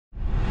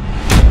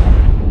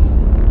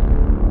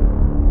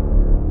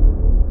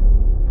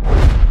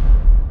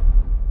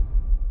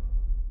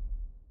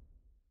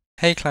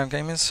Hey Cloud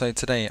Gamers, so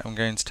today I'm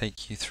going to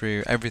take you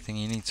through everything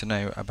you need to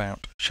know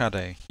about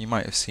Shadow. You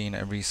might have seen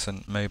a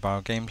recent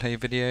mobile gameplay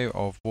video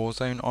of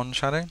Warzone on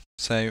Shadow,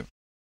 so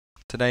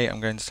today I'm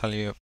going to tell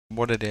you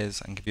what it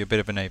is and give you a bit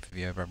of an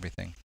overview of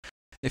everything.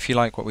 If you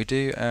like what we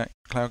do at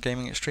Cloud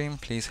Gaming Extreme,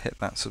 please hit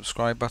that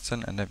subscribe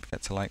button and don't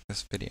forget to like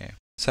this video.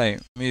 So,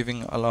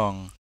 moving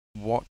along,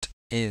 what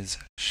is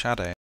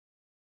Shadow?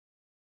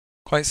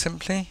 Quite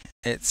simply,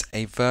 it's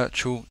a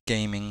virtual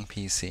gaming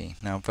PC.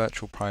 Now,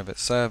 virtual private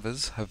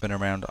servers have been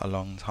around a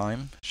long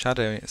time.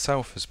 Shadow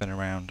itself has been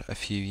around a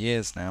few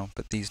years now,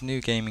 but these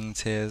new gaming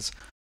tiers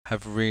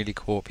have really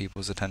caught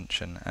people's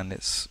attention and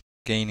it's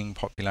gaining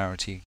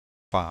popularity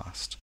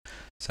fast.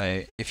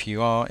 So if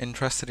you are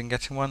interested in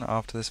getting one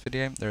after this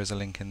video, there is a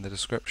link in the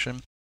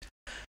description.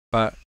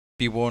 But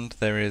be warned,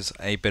 there is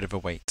a bit of a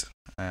wait.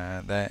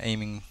 They're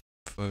aiming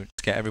to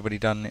get everybody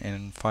done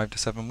in 5 to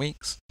 7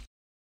 weeks.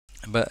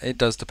 But it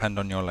does depend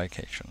on your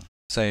location.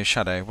 So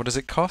Shadow, what does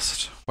it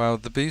cost? Well,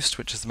 the Boost,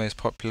 which is the most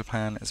popular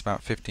plan, is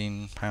about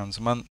 £15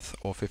 a month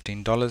or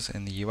 $15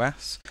 in the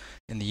US.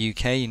 In the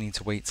UK, you need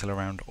to wait till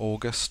around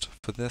August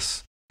for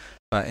this.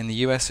 But in the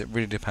US, it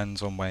really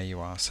depends on where you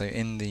are. So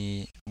in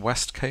the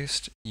West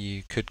Coast,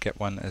 you could get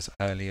one as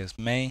early as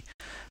May.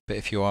 But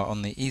if you are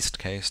on the East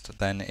Coast,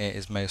 then it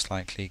is most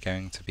likely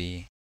going to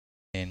be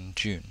in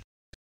June.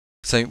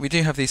 So we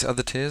do have these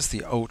other tiers,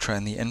 the Ultra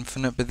and the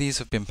Infinite, but these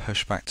have been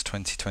pushed back to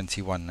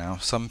 2021 now.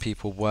 Some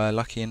people were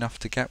lucky enough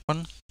to get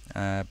one,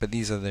 but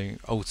these are the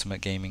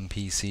ultimate gaming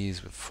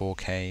PCs with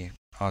 4K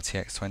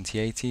RTX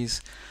 2080s,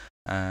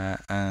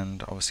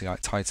 and obviously like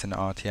Titan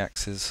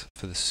RTXs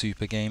for the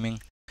super gaming.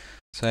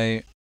 So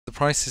the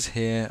prices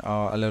here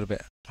are a little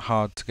bit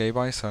hard to go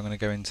by, so I'm going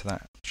to go into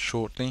that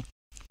shortly.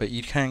 But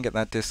you can get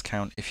that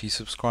discount if you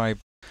subscribe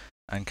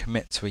and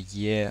commit to a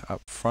year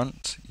up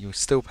front. You'll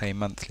still pay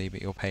monthly, but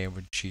you'll pay a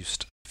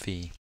reduced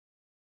fee.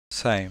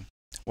 So,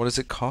 what does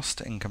it cost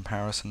in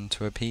comparison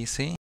to a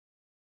PC?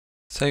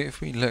 So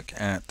if we look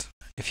at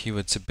if you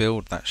were to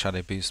build that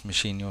Shadow Boost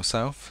machine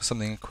yourself for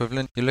something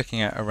equivalent, you're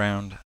looking at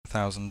around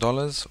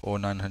 $1,000 or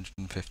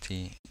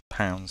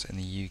 £950 in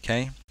the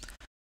UK.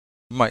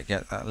 You might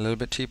get that a little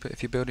bit cheaper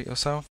if you build it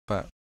yourself,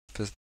 but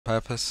for the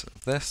purpose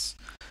of this,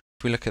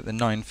 if we look at the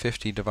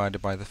 950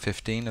 divided by the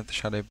 15 of the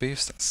Shadow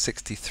Boost, that's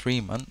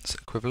 63 months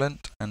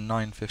equivalent, and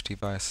 950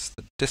 versus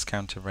the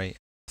discounted rate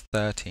of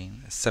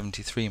 13 is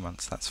 73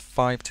 months. That's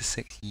 5 to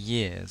 6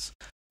 years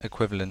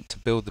equivalent to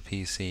build the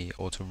PC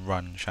or to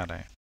run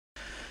Shadow.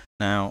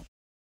 Now,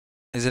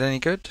 is it any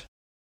good?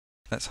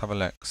 Let's have a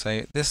look.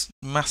 So this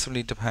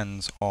massively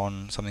depends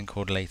on something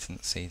called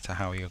latency to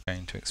how you're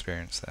going to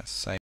experience this.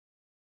 So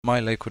my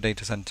local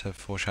data center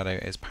for Shadow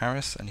is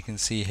Paris, and you can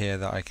see here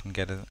that I can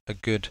get a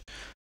good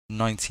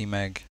 90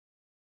 meg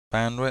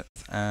bandwidth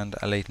and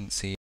a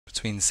latency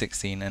between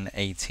 16 and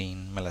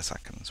 18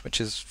 milliseconds, which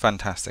is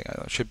fantastic.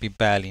 It should be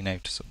barely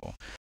noticeable.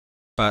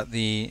 But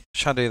the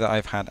Shadow that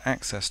I've had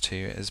access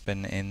to has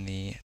been in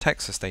the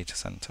Texas data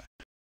center.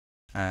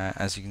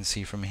 As you can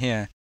see from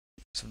here,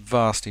 it's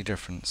vastly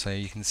different. So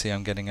you can see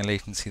I'm getting a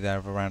latency there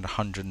of around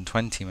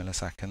 120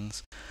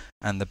 milliseconds,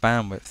 and the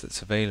bandwidth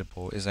that's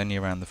available is only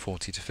around the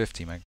 40 to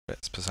 50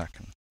 megabits per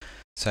second.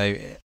 So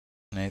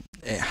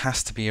it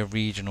has to be a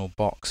regional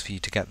box for you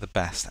to get the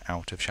best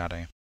out of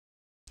Shadow.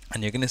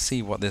 And you're going to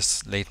see what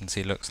this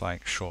latency looks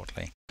like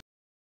shortly.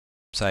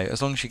 So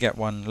as long as you get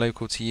one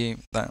local to you,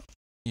 that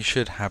you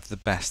should have the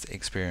best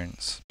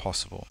experience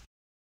possible.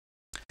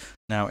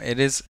 Now, it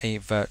is a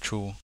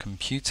virtual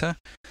computer,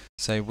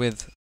 so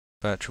with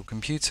virtual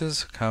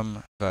computers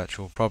come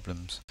virtual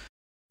problems.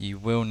 You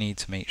will need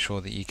to make sure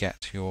that you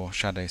get your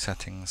Shadow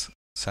settings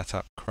set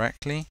up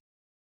correctly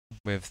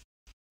with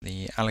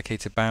the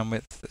allocated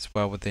bandwidth that's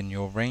well within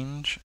your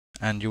range,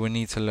 and you will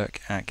need to look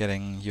at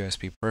getting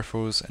USB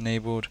peripherals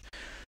enabled.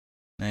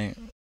 Now,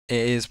 it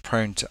is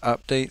prone to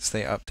updates.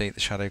 They update the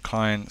Shadow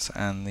clients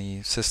and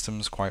the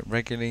systems quite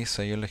regularly,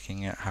 so you're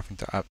looking at having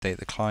to update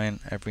the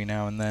client every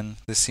now and then.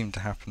 This seemed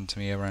to happen to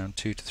me around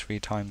 2 to 3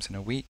 times in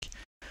a week,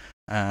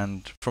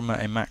 and from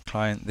a Mac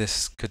client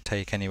this could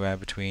take anywhere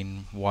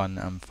between 1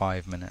 and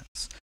 5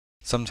 minutes.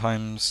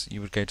 Sometimes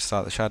you would go to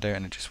start the Shadow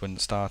and it just wouldn't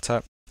start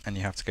up, and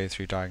you have to go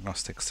through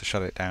diagnostics to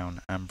shut it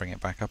down and bring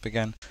it back up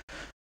again.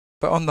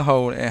 But on the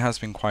whole, it has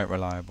been quite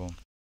reliable.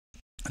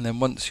 And then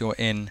once you're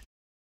in,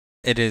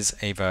 it is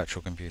a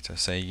virtual computer,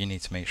 so you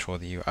need to make sure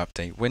that you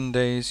update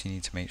Windows, you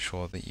need to make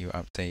sure that you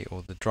update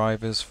all the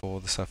drivers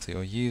for the stuff that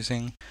you're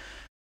using.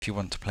 If you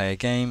want to play a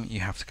game,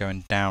 you have to go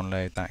and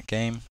download that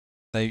game.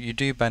 So you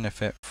do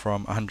benefit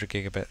from 100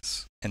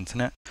 gigabits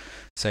internet,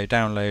 so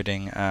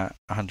downloading at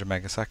 100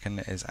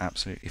 megasecond is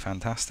absolutely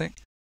fantastic.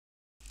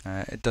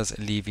 It does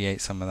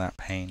alleviate some of that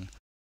pain,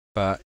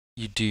 but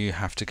you do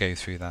have to go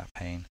through that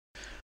pain.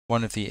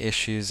 One of the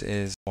issues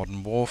is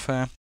Modern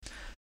Warfare,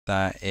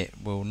 that it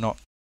will not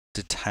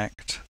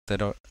detect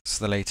that it's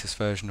the latest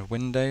version of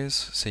Windows,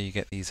 so you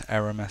get these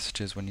error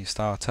messages when you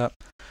start up.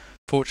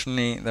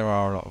 Fortunately, there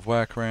are a lot of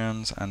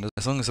workarounds, and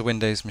as long as the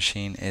Windows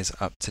machine is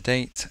up to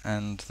date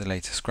and the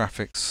latest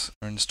graphics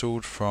are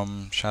installed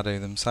from Shadow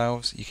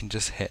themselves, you can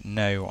just hit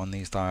no on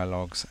these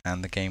dialogues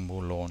and the game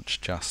will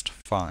launch just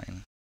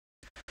fine.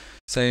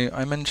 So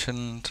I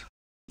mentioned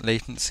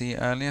latency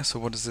earlier, so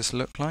what does this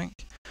look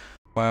like?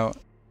 Well,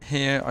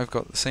 here I've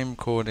got the same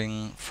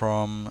recording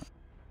from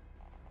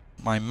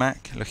my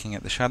Mac looking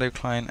at the Shadow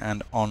client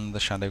and on the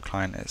Shadow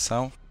client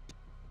itself.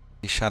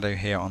 The Shadow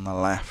here on the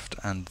left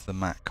and the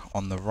Mac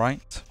on the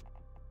right.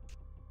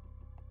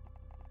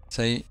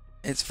 So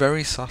it's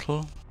very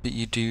subtle, but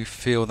you do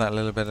feel that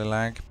little bit of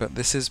lag, but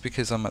this is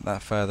because I'm at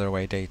that further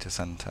away data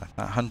center.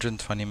 That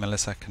 120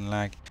 millisecond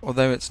lag,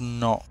 although it's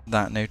not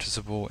that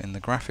noticeable in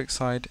the graphics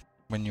side,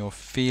 when you're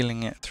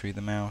feeling it through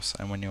the mouse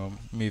and when you're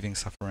moving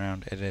stuff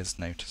around, it is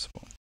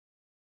noticeable.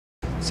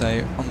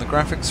 So on the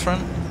graphics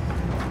front,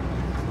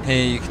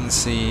 here you can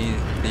see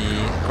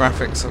the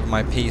graphics of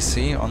my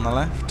PC on the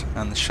left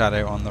and the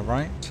Shadow on the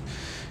right.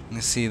 You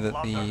can see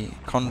that the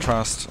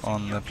contrast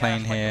on the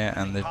plane here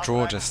and the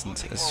draw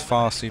distance is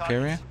far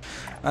superior,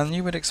 and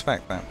you would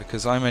expect that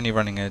because I'm only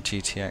running a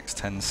GTX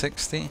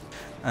 1060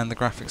 and the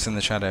graphics in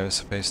the Shadow is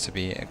supposed to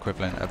be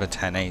equivalent of a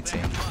 1080.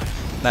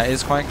 That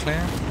is quite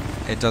clear.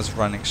 It does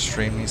run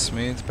extremely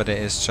smooth, but it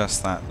is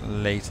just that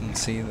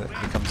latency that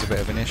becomes a bit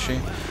of an issue.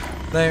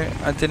 Though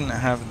I didn't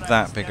have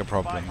that big a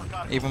problem.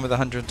 Even with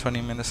 120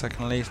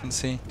 millisecond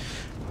latency,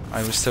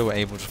 I was still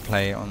able to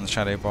play on the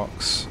Shadow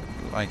box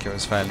like it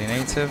was fairly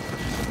native,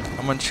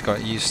 and once you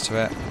got used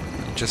to it,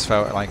 it just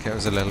felt like it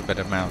was a little bit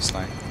of mouse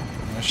lag.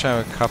 I'm going to show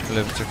a couple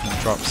of different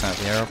drops out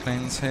the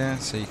aeroplanes here,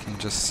 so you can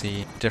just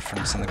see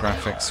difference in the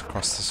graphics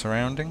across the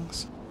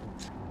surroundings.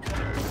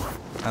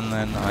 And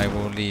then I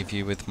will leave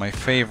you with my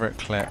favourite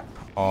clip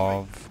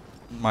of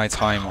my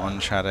time on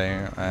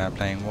Shadow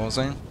playing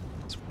Warzone.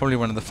 It's probably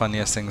one of the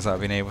funniest things that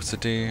I've been able to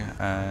do.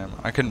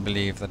 I couldn't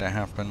believe that it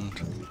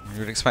happened. You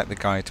would expect the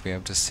guy to be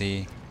able to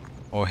see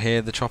or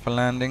hear the chopper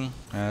landing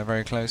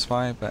very close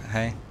by, but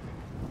hey.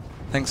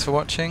 Thanks for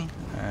watching.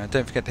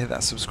 Don't forget to hit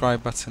that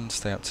subscribe button to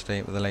stay up to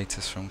date with the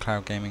latest from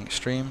Cloud Gaming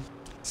Extreme.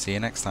 See you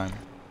next time.